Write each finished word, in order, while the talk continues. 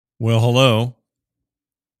Well, hello.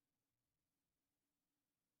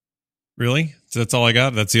 Really? So that's all I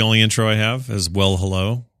got? That's the only intro I have is well,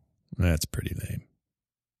 hello? That's pretty lame.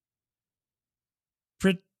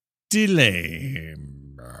 Pretty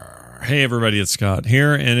lame. Hey, everybody, it's Scott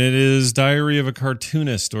here, and it is Diary of a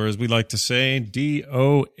Cartoonist, or as we like to say,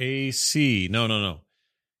 DOAC. No.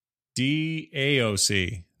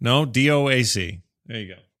 DAOC. No, DOAC. There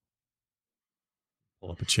you go.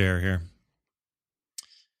 Pull up a chair here.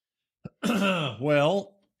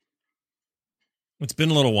 Well, it's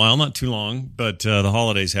been a little while, not too long, but the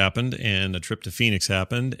holidays happened and a trip to Phoenix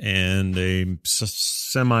happened and a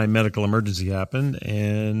semi-medical emergency happened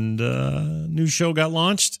and a new show got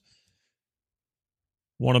launched.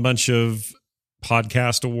 Won a bunch of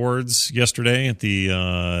podcast awards yesterday at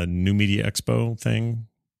the New Media Expo thing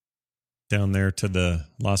down there to the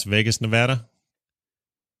Las Vegas, Nevada.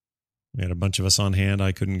 We had a bunch of us on hand.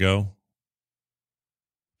 I couldn't go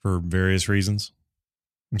for various reasons.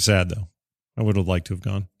 I'm sad, though. I would have liked to have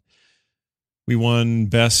gone. We won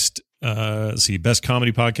best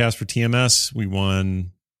comedy podcast for TMS. We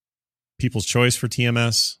won People's Choice for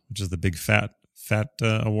TMS, which is the big fat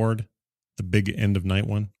award, the big end of night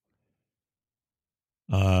one.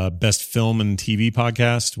 Best film and TV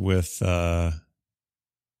podcast with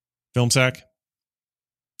FilmSack.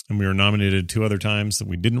 And we were nominated 2 other times that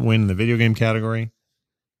we didn't win in the video game category.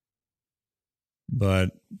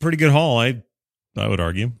 But pretty good haul, I would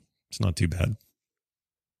argue. It's not too bad.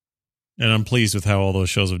 And I'm pleased with how all those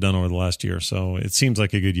shows have done over the last year. So it seems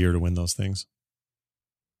like a good year to win those things.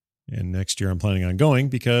 And next year I'm planning on going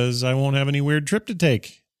because I won't have any weird trip to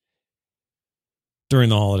take during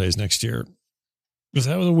the holidays next year. Because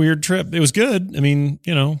that was a weird trip. It was good. I mean,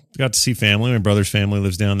 got to see family. My brother's family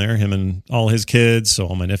lives down there. Him and all his kids. So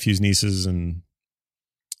all my nephews, nieces, and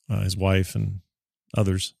his wife and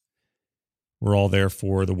others were all there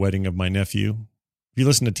for the wedding of my nephew. If you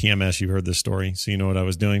listen to TMS, you've heard this story, so you know what I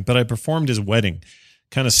was doing. But I performed his wedding,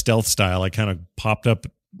 kind of stealth style. I kind of popped up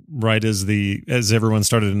right as everyone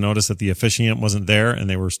started to notice that the officiant wasn't there, and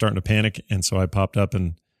they were starting to panic. And so I popped up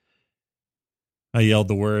and I yelled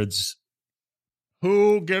the words,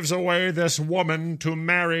 "Who gives away this woman to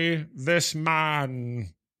marry this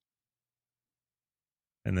man?"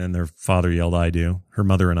 And then their father yelled, "I do." Her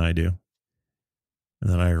mother and I do. And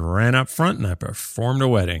then I ran up front and I performed a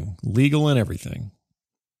wedding, legal and everything.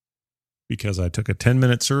 Because I took a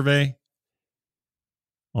 10-minute survey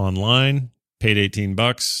online, paid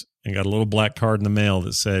 $18, and got a little black card in the mail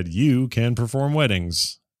that said, "You can perform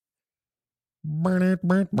weddings."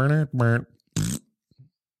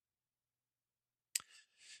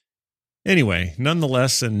 Anyway,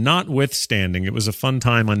 nonetheless, and notwithstanding, it was a fun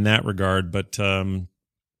time on that regard, but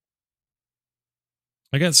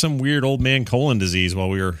I got some weird old man colon disease while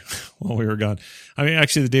we were gone. I mean,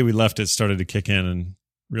 actually, the day we left, it started to kick in and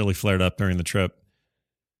really flared up during the trip.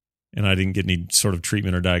 And I didn't get any sort of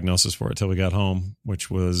treatment or diagnosis for it till we got home, which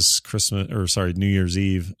was New Year's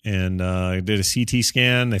Eve. And I did a CT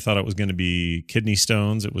scan. They thought it was going to be kidney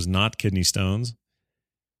stones. It was not kidney stones.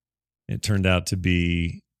 It turned out to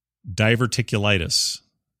be diverticulitis,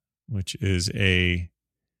 which is a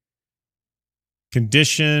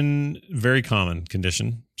condition, very common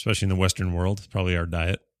condition, especially in the Western world, probably our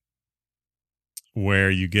diet,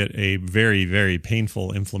 where you get a very, very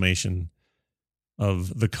painful inflammation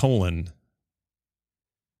of the colon.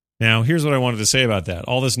 Now, here's what I wanted to say about that.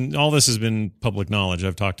 All this has been public knowledge.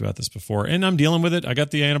 I've talked about this before, and I'm dealing with it. I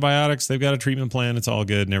got the antibiotics. They've got a treatment plan. It's all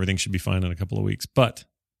good, and everything should be fine in a couple of weeks. But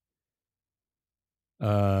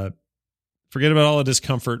forget about all the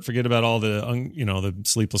discomfort. Forget about all the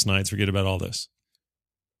sleepless nights. Forget about all this.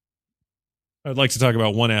 I'd like to talk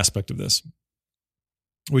about one aspect of this,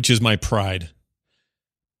 which is my pride.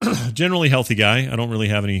 Generally healthy guy. I don't really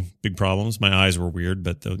have any big problems. My eyes were weird,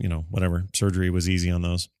 but whatever. Surgery was easy on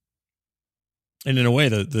those. And in a way,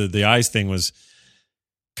 the eyes thing was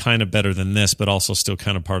kind of better than this, but also still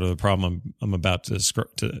kind of part of the problem I'm about to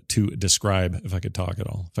describe, if I could talk at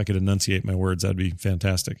all. If I could enunciate my words, that'd be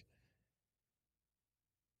fantastic.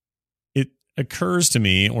 It occurs to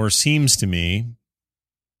me, or seems to me,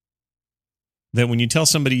 that when you tell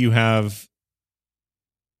somebody you have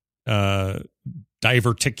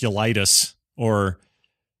diverticulitis, or,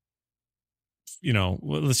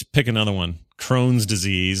 let's pick another one, Crohn's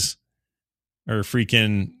disease, or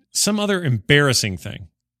freaking some other embarrassing thing.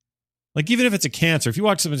 Like, even if it's a cancer, if you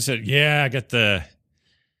walk to somebody and said, "Yeah, I got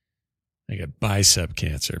bicep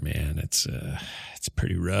cancer, man. It's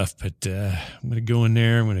pretty rough, but I'm going to go in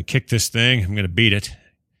there. I'm going to kick this thing. I'm going to beat it.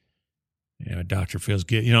 Yeah, my doctor feels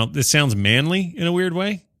good." This sounds manly in a weird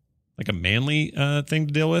way, like a manly thing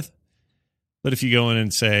to deal with. But if you go in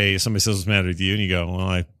and say, somebody says what's the matter with you, and you go, well,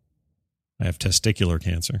 I have testicular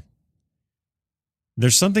cancer.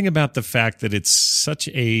 There's something about the fact that it's such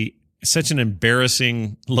an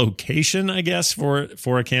embarrassing location, I guess, for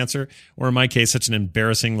a cancer, or in my case, such an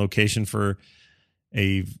embarrassing location for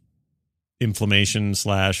a inflammation /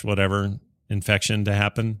 whatever infection to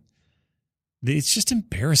happen. It's just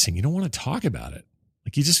embarrassing. You don't want to talk about it.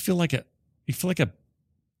 Like you just feel like a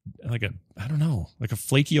I don't know, like a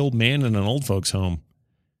flaky old man in an old folks home.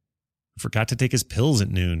 Forgot to take his pills at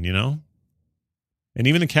noon, you know? And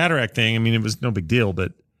even the cataract thing, I mean, it was no big deal,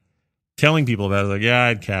 but telling people about it, like, yeah, I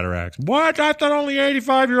had cataracts. What? I thought only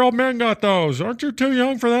 85-year-old men got those. Aren't you too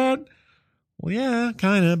young for that? Well, yeah,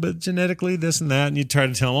 kind of, but genetically this and that. And you try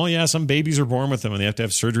to tell them, oh, yeah, some babies are born with them and they have to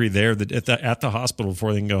have surgery there at the hospital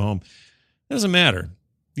before they can go home. It doesn't matter.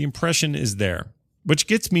 The impression is there, which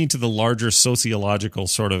gets me to the larger sociological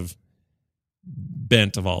sort of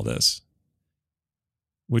bent of all this,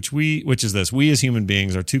 which is this. We as human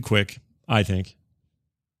beings are too quick, I think,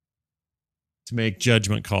 to make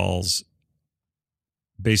judgment calls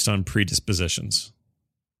based on predispositions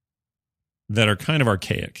that are kind of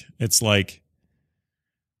archaic. It's like,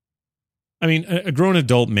 I mean, a grown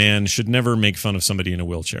adult man should never make fun of somebody in a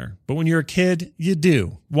wheelchair. But when you're a kid, you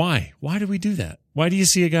do. Why? Why do we do that? Why do you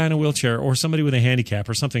see a guy in a wheelchair or somebody with a handicap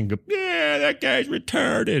or something go, yeah, that guy's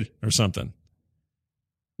retarded or something?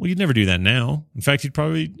 Well, you'd never do that now. In fact, you'd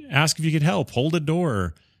probably ask if you could help, hold a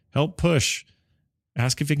door, help push,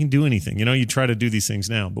 ask if you can do anything. You know, you try to do these things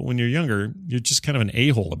now. But when you're younger, you're just kind of an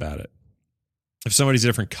a-hole about it. If somebody's a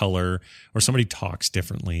different color or somebody talks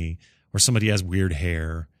differently or somebody has weird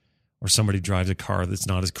hair or somebody drives a car that's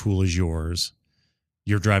not as cool as yours,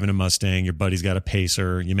 you're driving a Mustang, your buddy's got a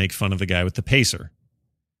Pacer, you make fun of the guy with the Pacer.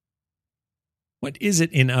 What is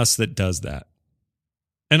it in us that does that?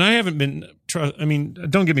 And I haven't been, I mean,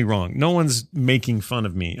 don't get me wrong. No one's making fun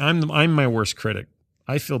of me. I'm my worst critic.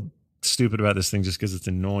 I feel stupid about this thing just because it's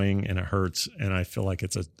annoying and it hurts and I feel like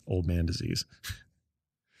it's an old man disease.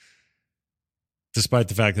 Despite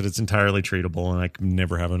the fact that it's entirely treatable and I can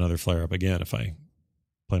never have another flare up again if I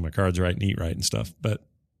play my cards right and eat right and stuff. But,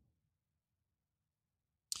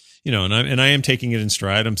 you know, and I am taking it in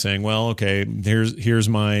stride. I'm saying, well, okay, here's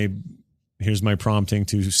my prompting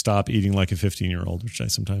to stop eating like a 15-year-old, which I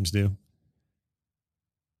sometimes do.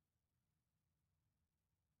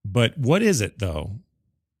 But what is it, though,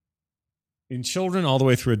 in children all the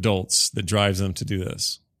way through adults that drives them to do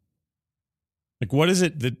this? Like, what is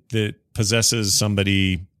it that possesses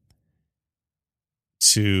somebody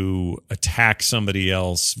to attack somebody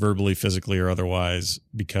else verbally, physically, or otherwise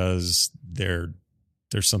because there's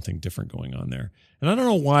something different going on there? And I don't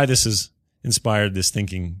know why this has inspired this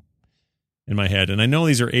thinking in my head. And I know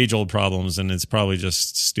these are age-old problems, and it's probably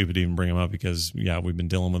just stupid to even bring them up because, yeah, we've been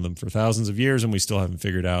dealing with them for thousands of years, and we still haven't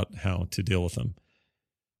figured out how to deal with them.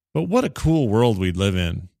 But what a cool world we'd live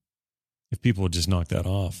in if people would just knock that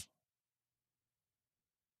off.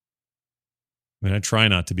 I mean, I try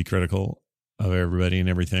not to be critical of everybody and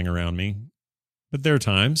everything around me, but there are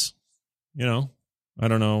times, you know, I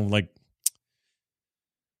don't know, like,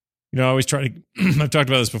 you know, I always try to, I've talked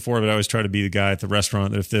about this before, but I always try to be the guy at the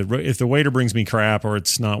restaurant that if the waiter brings me crap or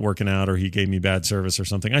it's not working out or he gave me bad service or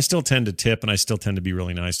something, I still tend to tip and I still tend to be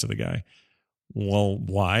really nice to the guy. Well,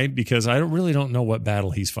 why? Because I really don't know what battle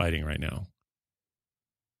he's fighting right now.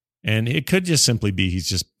 And it could just simply be he's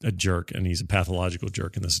just a jerk and he's a pathological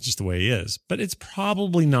jerk and this is just the way he is. But it's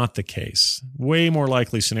probably not the case. Way more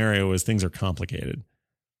likely scenario is things are complicated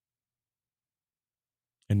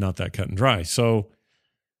and not that cut and dry. So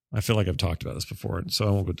I feel like I've talked about this before, so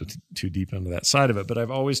I won't go too deep into that side of it. But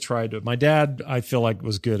I've always tried to. My dad, I feel like,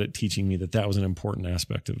 was good at teaching me that was an important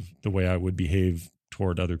aspect of the way I would behave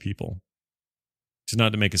toward other people. To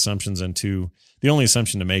not to make assumptions, and the only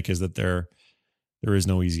assumption to make is that there is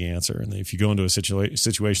no easy answer. And if you go into a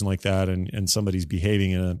situation like that and somebody's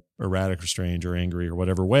behaving in an erratic or strange or angry or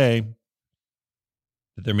whatever way,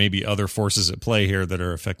 that there may be other forces at play here that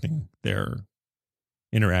are affecting their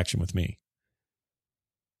interaction with me.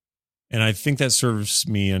 And I think that serves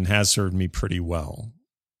me and has served me pretty well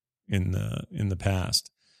in the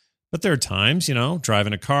past. But there are times, you know,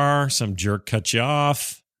 driving a car, some jerk cuts you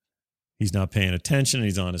off. He's not paying attention.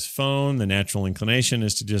 He's on his phone. The natural inclination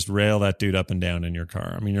is to just rail that dude up and down in your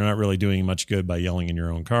car. I mean, you're not really doing much good by yelling in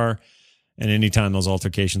your own car. And anytime those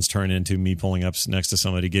altercations turn into me pulling up next to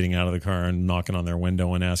somebody, getting out of the car and knocking on their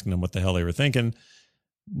window and asking them what the hell they were thinking,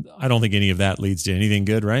 I don't think any of that leads to anything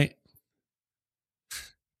good, right?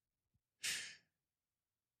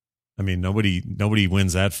 I mean, nobody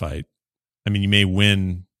wins that fight. I mean, you may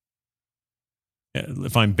win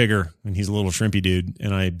If I'm bigger and he's a little shrimpy dude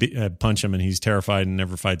and I punch him and he's terrified and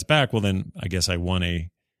never fights back, well, then I guess I won a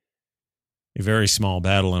very small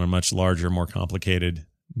battle in a much larger, more complicated,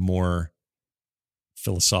 more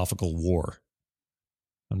philosophical war.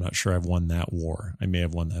 I'm not sure I've won that war. I may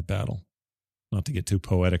have won that battle. Not to get too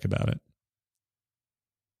poetic about it.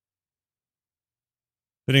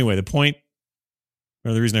 But anyway, the point,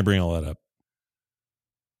 or the reason I bring all that up,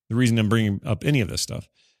 the reason I'm bringing up any of this stuff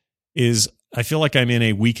is I feel like I'm in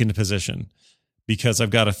a weakened position because I've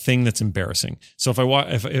got a thing that's embarrassing. So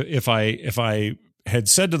if I had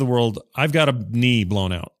said to the world, I've got a knee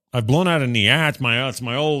blown out. I've blown out a knee. It's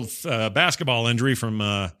my old basketball injury from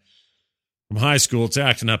high school. It's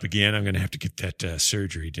acting up again. I'm going to have to get that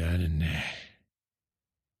surgery done.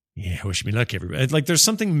 And wish me luck, everybody. Like there's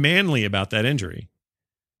something manly about that injury.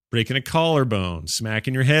 Breaking a collarbone,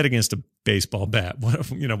 smacking your head against a baseball bat,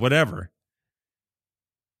 whatever.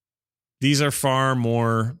 These are far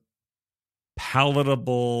more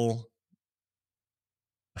palatable,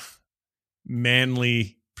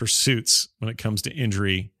 manly pursuits when it comes to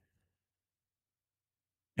injury.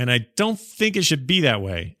 And I don't think it should be that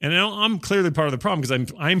way. And I'm clearly part of the problem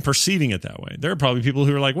because I'm perceiving it that way. There are probably people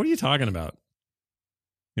who are like, what are you talking about?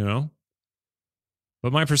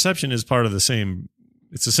 But my perception is part of the same,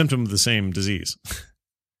 it's a symptom of the same disease.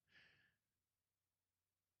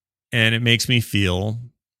 And it makes me feel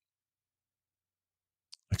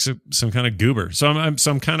like some kind of goober. So I'm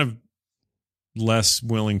kind of less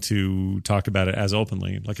willing to talk about it as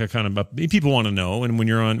openly. Like people want to know. And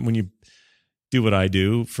when you do what I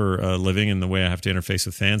do for a living and the way I have to interface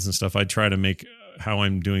with fans and stuff, I try to make how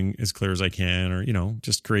I'm doing as clear as I can, or,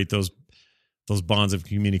 just create those bonds of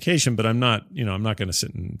communication. But I'm not going to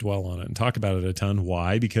sit and dwell on it and talk about it a ton.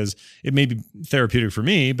 Why? Because it may be therapeutic for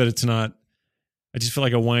me, but it's not. I just feel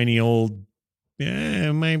like a whiny old,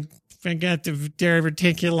 I got the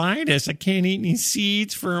diverticulitis. I can't eat any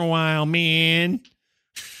seeds for a while, man.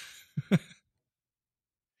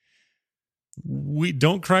 We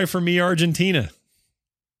don't cry for me, Argentina.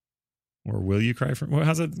 Or will you cry for me?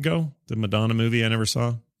 How's that go? The Madonna movie I never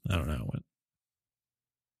saw? I don't know how it went.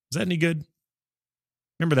 Is that any good?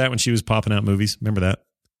 Remember that when she was popping out movies? Remember that?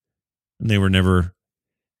 And they were never,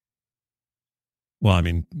 well, I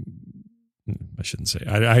mean, I shouldn't say.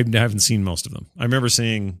 I haven't seen most of them. I remember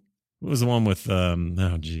seeing, what was the one with,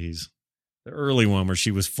 the early one where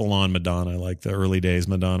she was full on Madonna, like the early days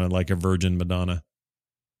Madonna, like a virgin Madonna.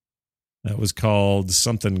 That was called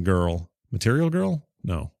something girl. Material Girl?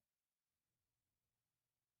 No.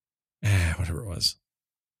 Whatever it was.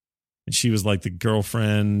 And she was like the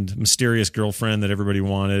girlfriend, mysterious girlfriend that everybody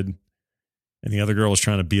wanted. And the other girl was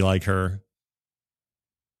trying to be like her.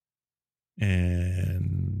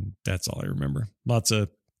 And that's all I remember. Lots of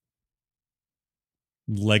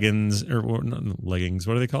leggings, or not leggings.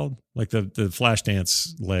 What are they called? Like the flash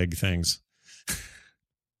dance leg things.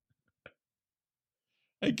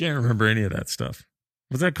 I can't remember any of that stuff.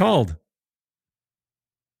 What's that called?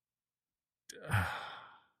 All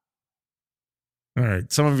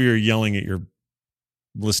right. Some of you are yelling at your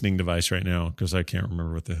listening device right now because I can't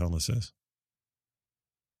remember what the hell this is.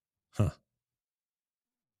 Huh.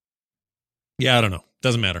 Yeah, I don't know.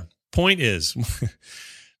 Doesn't matter. Point is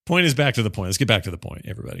back to the point. Let's get back to the point,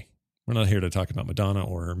 everybody. We're not here to talk about Madonna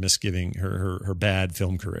or her misgiving, her bad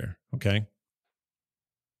film career. Okay.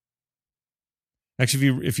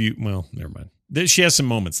 Actually, if you, well, never mind. She has some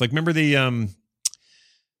moments. Like, remember the, I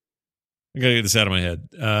got to get this out of my head.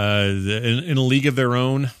 In A League of Their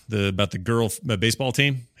Own, about the baseball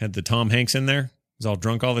team, had the Tom Hanks in there. He was all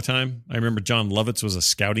drunk all the time. I remember John Lovitz was a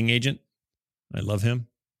scouting agent. I love him.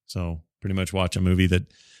 So pretty much watch a movie that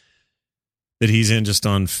he's in just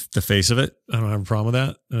on the face of it. I don't have a problem with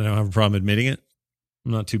that. I don't have a problem admitting it.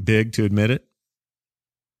 I'm not too big to admit it.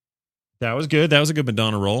 That was good. That was a good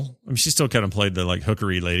Madonna role. I mean, she still kind of played the like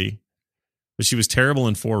hookery lady, but she was terrible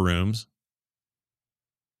in Four Rooms.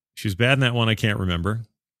 She was bad in that one. I can't remember.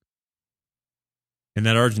 And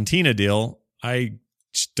that Argentina deal, I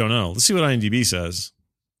just don't know. Let's see what IMDb says.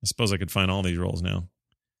 I suppose I could find all these roles now.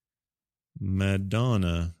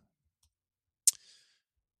 Madonna.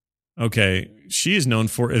 Okay. She is known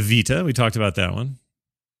for Evita. We talked about that one.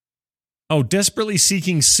 Oh, Desperately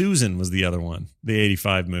Seeking Susan was the other one. The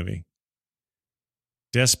 85 movie.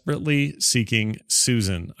 Desperately Seeking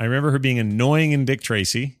Susan. I remember her being annoying in Dick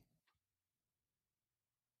Tracy.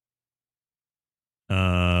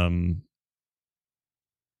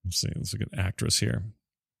 Let's see. Let's look at actress here.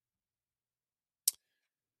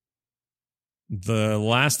 The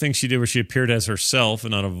last thing she did where she appeared as herself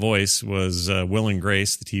and not a voice was Will and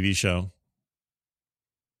Grace, the TV show.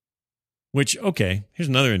 Which, okay, here's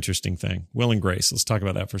another interesting thing. Will and Grace. Let's talk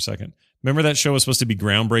about that for a second. Remember that show was supposed to be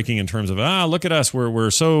groundbreaking in terms of, look at us.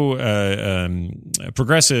 We're so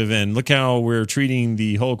progressive, and look how we're treating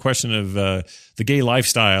the whole question of the gay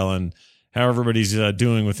lifestyle and how everybody's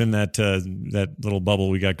doing within that little bubble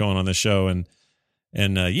we got going on this show. And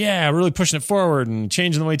really pushing it forward and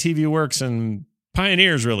changing the way TV works, and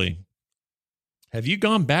pioneers, really. Have you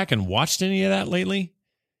gone back and watched any of that lately?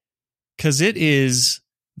 Because it is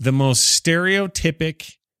the most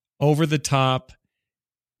stereotypic, over-the-top,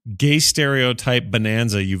 gay stereotype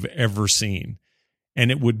bonanza you've ever seen. And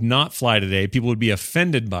it would not fly today. People would be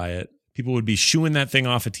offended by it. People would be shooing that thing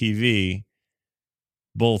off of TV.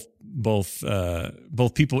 Both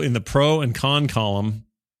people in the pro and con column,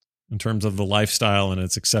 in terms of the lifestyle and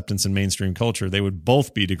its acceptance in mainstream culture, they would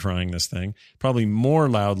both be decrying this thing, probably more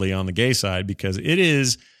loudly on the gay side, because it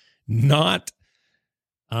is not...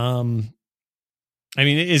 it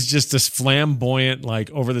is just this flamboyant, like,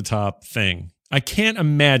 over-the-top thing. I can't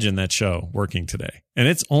imagine that show working today. And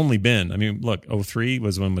it's only been, look, 2003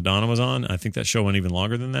 was when Madonna was on. I think that show went even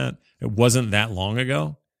longer than that. It wasn't that long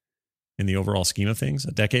ago in the overall scheme of things,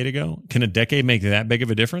 a decade ago. Can a decade make that big of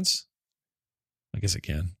a difference? I guess it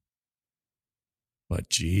can. But,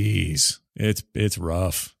 geez, it's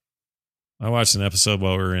rough. I watched an episode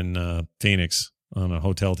while we were in Phoenix on a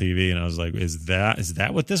hotel TV, and I was like, is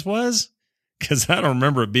that what this was? Because I don't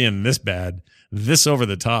remember it being this bad, this over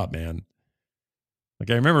the top, man. Like,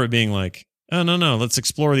 I remember it being like, oh, no, let's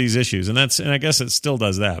explore these issues. And I guess it still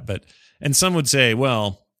does that. And some would say,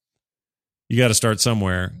 well, you got to start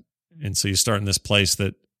somewhere. And so you start in this place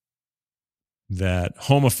that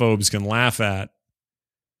homophobes can laugh at,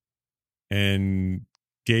 and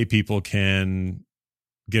gay people can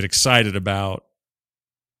get excited about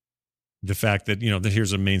the fact that, that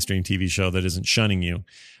here's a mainstream TV show that isn't shunning you.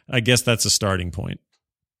 I guess that's a starting point.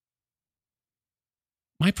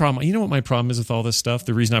 My problem, you know what my problem is with all this stuff?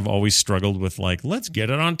 The reason I've always struggled with, like, let's get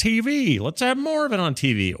it on TV. Let's have more of it on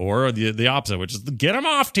TV. Or the opposite, which is get them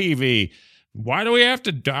off TV. Why do we have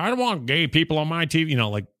to, I don't want gay people on my TV.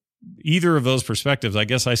 Like, either of those perspectives, I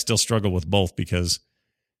guess I still struggle with both, because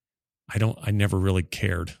I never really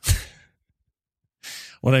cared.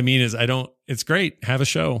 What I mean is, it's great. Have a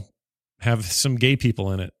show. Have some gay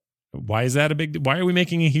people in it. Why is that a big deal? Why are we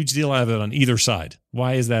making a huge deal out of it on either side?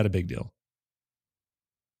 Why is that a big deal?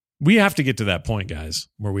 We have to get to that point, guys,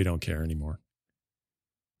 where we don't care anymore.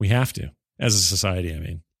 We have to. As a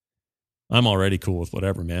society, I'm already cool with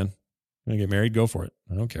whatever, man. Want to get married? Go for it.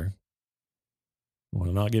 I don't care. Want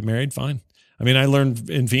to not get married? Fine. I learned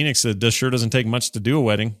in Phoenix that this sure doesn't take much to do a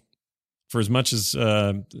wedding. For as much as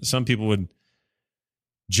some people would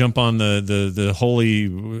jump on the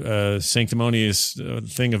holy sanctimonious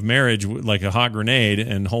thing of marriage like a hot grenade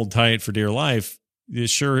and hold tight for dear life, it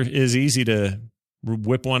sure is easy to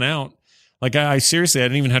whip one out. Like, I seriously, I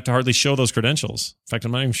didn't even have to hardly show those credentials. In fact,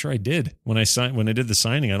 I'm not even sure I did when I did the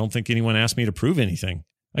signing. I don't think anyone asked me to prove anything.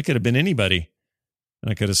 I could have been anybody, and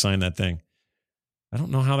I could have signed that thing. I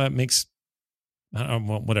don't know how that makes. Well,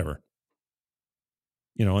 whatever.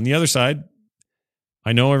 On the other side,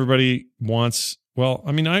 I know everybody wants. Well,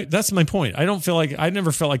 that's my point. I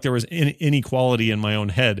never felt like there was inequality in my own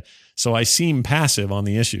head, so I seem passive on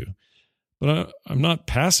the issue. But I'm not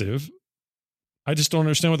passive. I just don't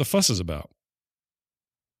understand what the fuss is about.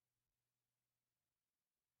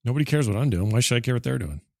 Nobody cares what I'm doing. Why should I care what they're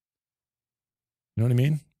doing? You know what I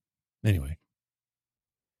mean? Anyway.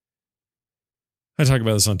 I talk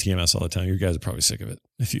about this on TMS all the time. You guys are probably sick of it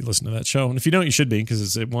if you listen to that show. And if you don't, you should be,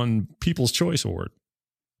 because it won People's Choice Award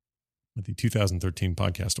at the 2013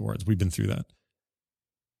 Podcast Awards. We've been through that.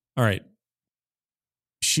 All right.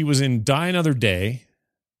 She was in Die Another Day,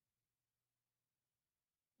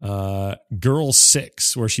 Girl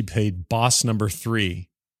 6, where she played boss number 3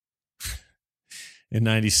 in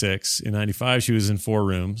 96. In 95, she was in 4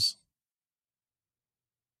 Rooms.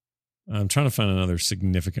 I'm trying to find another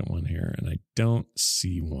significant one here, and I don't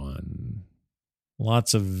see one.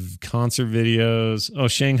 Lots of concert videos. Oh,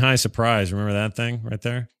 Shanghai Surprise. Remember that thing right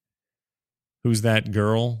there? Who's That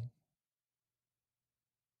Girl?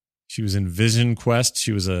 She was in Vision Quest.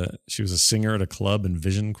 She was a singer at a club in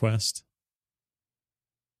Vision Quest.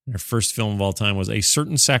 Her first film of all time was A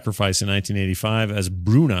Certain Sacrifice in 1985 as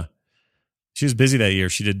Bruna. She was busy that year.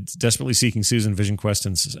 She did Desperately Seeking Susan, Vision Quest,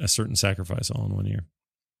 and A Certain Sacrifice all in one year.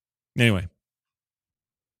 Anyway.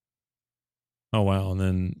 Oh, wow. And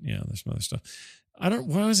then, there's some other stuff.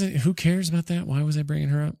 Who cares about that? Why was I bringing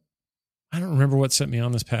her up? I don't remember what set me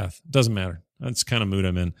on this path. Doesn't matter. That's kind of mood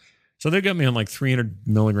I'm in. So they got me on like 300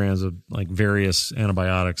 milligrams of like various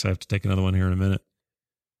antibiotics. I have to take another one here in a minute.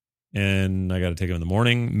 And I got to take them in the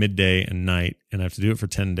morning, midday, and night. And I have to do it for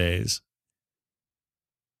 10 days.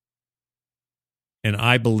 And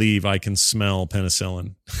I believe I can smell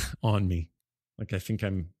penicillin on me. Like I think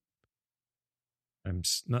I'm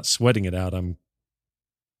not sweating it out.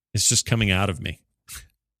 It's just coming out of me.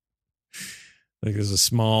 Like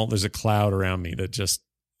there's a cloud around me that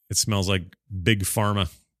it smells like Big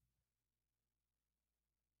Pharma.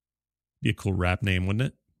 Be a cool rap name, wouldn't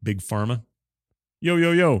it? Big Pharma. Yo,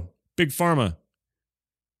 yo, yo. Big Pharma.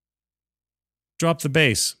 Drop the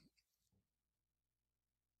bass.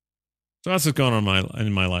 So that's what's going on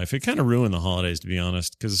in my life. It kind of ruined the holidays, to be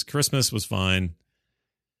honest, because Christmas was fine.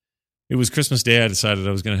 It was Christmas Day. I decided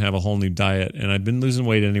I was going to have a whole new diet, and I'd been losing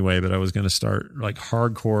weight anyway, but I was going to start like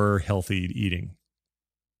hardcore healthy eating.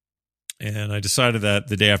 And I decided that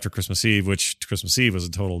the day after Christmas Eve, which Christmas Eve was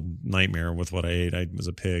a total nightmare with what I ate. I was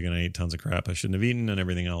a pig and I ate tons of crap I shouldn't have eaten and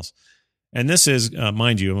everything else. And this is,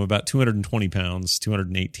 mind you, I'm about 220 pounds,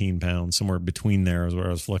 218 pounds, somewhere between there is where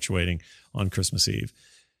I was fluctuating on Christmas Eve.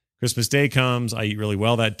 Christmas Day comes. I eat really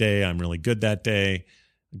well that day. I'm really good that day.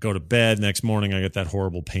 I go to bed. Next morning, I get that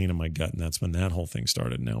horrible pain in my gut. And that's when that whole thing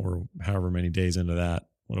started. Now we're however many days into that.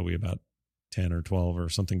 What are we, about 10 or 12 or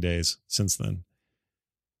something days since then?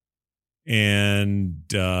 And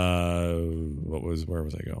where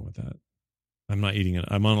was I going with that? I'm not eating it.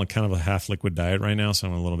 I'm on kind of a half liquid diet right now. So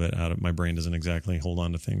I'm a little bit out of, my brain doesn't exactly hold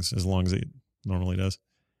on to things as long as it normally does.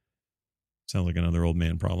 Sounds like another old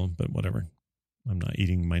man problem, but whatever. I'm not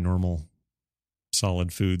eating my normal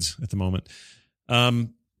solid foods at the moment.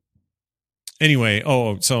 Anyway,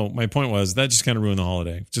 so my point was that just kind of ruined the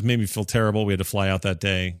holiday. Just made me feel terrible. We had to fly out that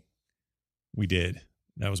day. We did.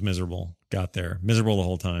 That was miserable. Got there. Miserable the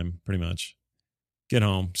whole time, pretty much. Get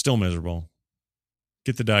home. Still miserable.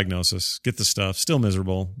 Get the diagnosis. Get the stuff. Still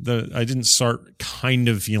miserable. I didn't start kind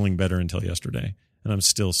of feeling better until yesterday. And it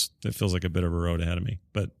feels like a bit of a road ahead of me,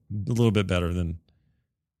 but a little bit better than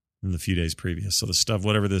the few days previous. So the stuff,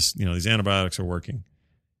 whatever these antibiotics are working.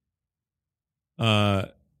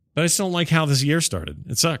 But I still don't like how this year started.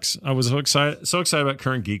 It sucks. I was so excited about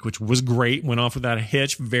Current Geek, which was great. Went off without a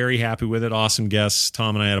hitch. Very happy with it. Awesome guests.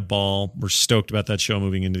 Tom and I had a ball. We're stoked about that show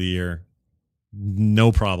moving into the year.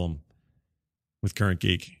 No problem with Current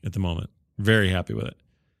Geek at the moment. Very happy with it.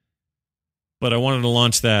 But I wanted to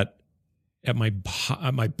launch that at my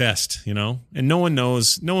best, and no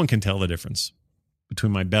one can tell the difference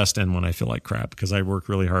between my best and when I feel like crap, because I work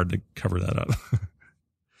really hard to cover that up.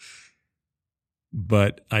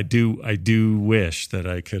 But I do wish that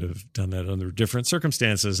I could have done that under different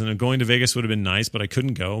circumstances. And going to Vegas would have been nice, but I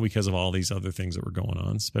couldn't go because of all these other things that were going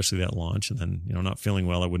on, especially that launch. And then, not feeling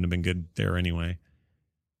well, I wouldn't have been good there anyway.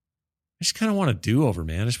 I just kind of want a do-over,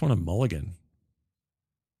 man. I just want a mulligan.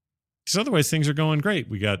 Because otherwise things are going great.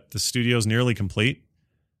 We got the studios nearly complete.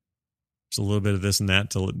 There's a little bit of this and that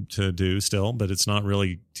to do still, but it's not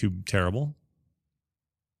really too terrible.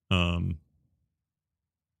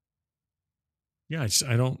 Yeah,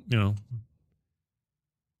 I don't,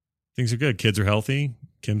 things are good. Kids are healthy.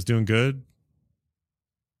 Kim's doing good.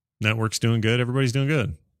 Network's doing good. Everybody's doing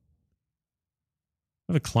good.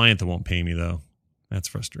 I have a client that won't pay me, though. That's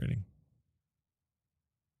frustrating.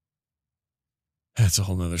 That's a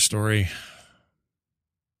whole nother story.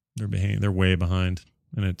 They're way behind.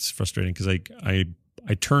 And it's frustrating because I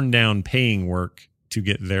turn down paying work to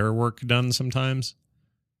get their work done sometimes.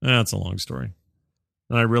 That's a long story.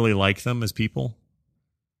 And I really like them as people.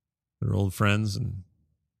 They're old friends, and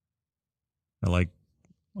I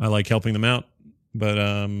like helping them out. But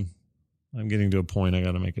I'm getting to a point I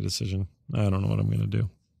got to make a decision. I don't know what I'm going to do.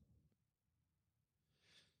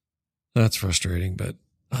 That's frustrating, but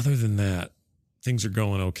other than that, things are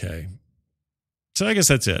going okay. So I guess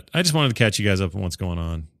that's it. I just wanted to catch you guys up on what's going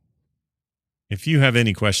on. If you have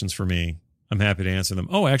any questions for me, I'm happy to answer them.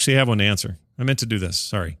 Oh, I actually have one to answer. I meant to do this.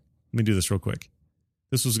 Sorry. Let me do this real quick.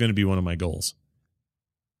 This was going to be one of my goals.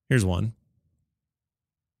 Here's one.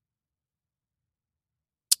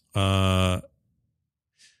 Here's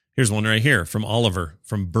one right here from Oliver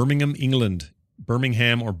from Birmingham, England.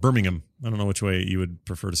 Birmingham or Birmingham. I don't know which way you would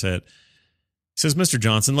prefer to say it. He says, Mr.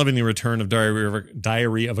 Johnson, loving the return of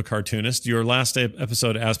Diary of a Cartoonist. Your last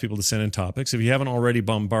episode asked people to send in topics. If you haven't already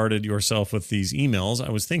bombarded yourself with these emails,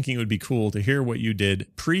 I was thinking it would be cool to hear what you did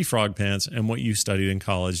pre-Frog Pants and what you studied in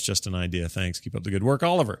college. Just an idea. Thanks. Keep up the good work,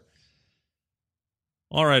 Oliver.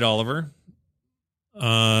 All right, Oliver.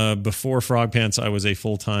 Before Frog Pants, I was a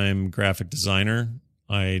full-time graphic designer.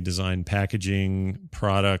 I designed packaging,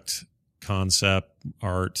 product, concept,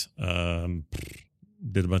 art,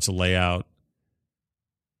 did a bunch of layout.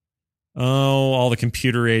 Oh, all the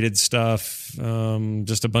computer-aided stuff,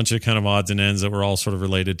 just a bunch of kind of odds and ends that were all sort of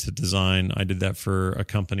related to design. I did that for a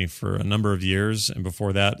company for a number of years, and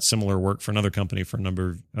before that, similar work for another company for a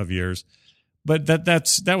number of years. But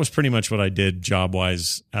that was pretty much what I did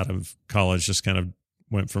job-wise out of college. Just kind of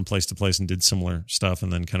went from place to place and did similar stuff,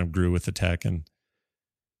 and then kind of grew with the tech and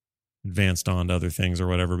advanced on to other things or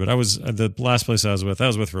whatever. But I was the last place I was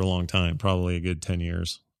with for a long time, probably a good 10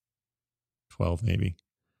 years, 12 maybe.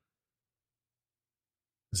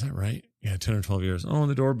 Is that right? Yeah, 10 or 12 years. Oh, and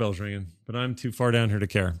the doorbell's ringing, but I'm too far down here to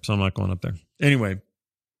care, so I'm not going up there. Anyway,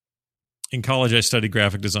 in college, I studied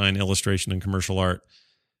graphic design, illustration, and commercial art.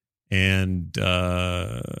 And,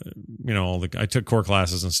 I took core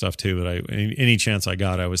classes and stuff too, but any chance I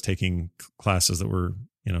got, I was taking classes that were,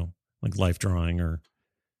 like life drawing or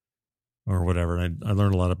whatever. And I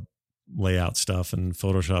learned a lot of layout stuff and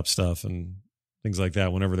Photoshop stuff and things like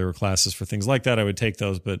that. Whenever there were classes for things like that, I would take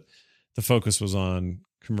those, but the focus was on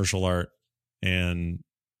commercial art and,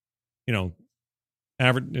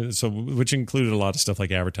 which included a lot of stuff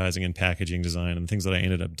like advertising and packaging design and things that I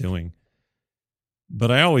ended up doing.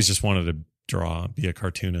 But I always just wanted to draw, be a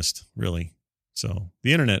cartoonist, really. So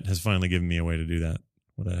the internet has finally given me a way to do that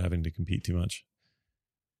without having to compete too much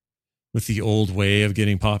with the old way of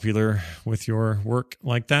getting popular with your work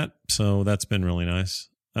like that. So that's been really nice.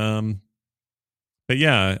 But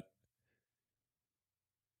yeah,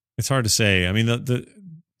 it's hard to say. I mean, the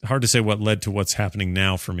hard to say what led to what's happening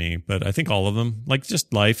now for me, but I think all of them, like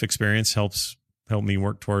just life experience, helped me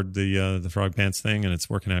work toward the Frog Pants thing, and it's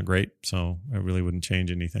working out great. So I really wouldn't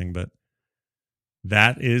change anything. But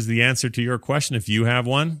that is the answer to your question. If you have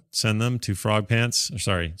one, send them to Scott at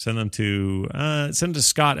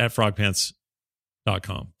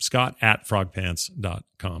frogpants.com. Scott at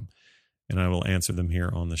frogpants.com. And I will answer them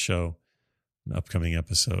here on the show, an upcoming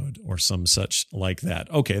episode or some such like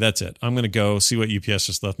that. Okay, that's it. I'm going to go see what UPS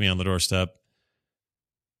just left me on the doorstep.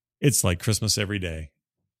 It's like Christmas every day.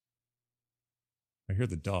 I hear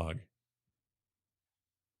the dog.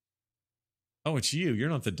 Oh, it's you. You're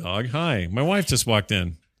not the dog. Hi. My wife just walked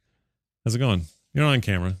in. How's it going? You're not on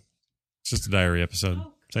camera. It's just a diary episode.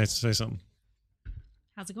 Oh. Say something.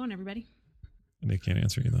 How's it going, everybody? They can't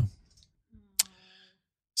answer you, though.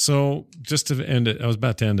 So just to end it, I was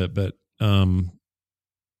about to end it, but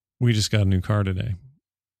we just got a new car today,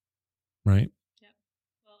 right? Yep.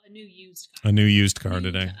 Well, a new used car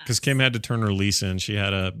today because Kim had to turn her lease in. She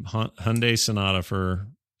had a Hyundai Sonata for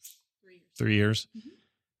 3 years,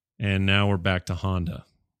 and now we're back to Honda,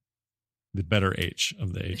 the better H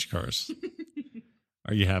of the H cars.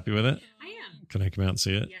 Are you happy with it? I am. Can I come out and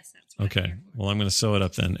see it? Yes, that's what okay. Well, I'm going to sew it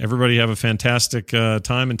up then. Everybody have a fantastic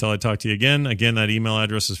time until I talk to you again. Again, that email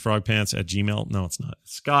address is frogpants@gmail. No, it's not.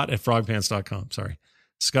 Scott at frogpants.com. Sorry.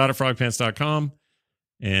 Scott at frogpants.com.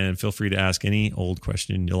 And feel free to ask any old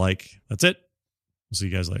question you like. That's it. We'll see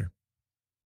you guys later.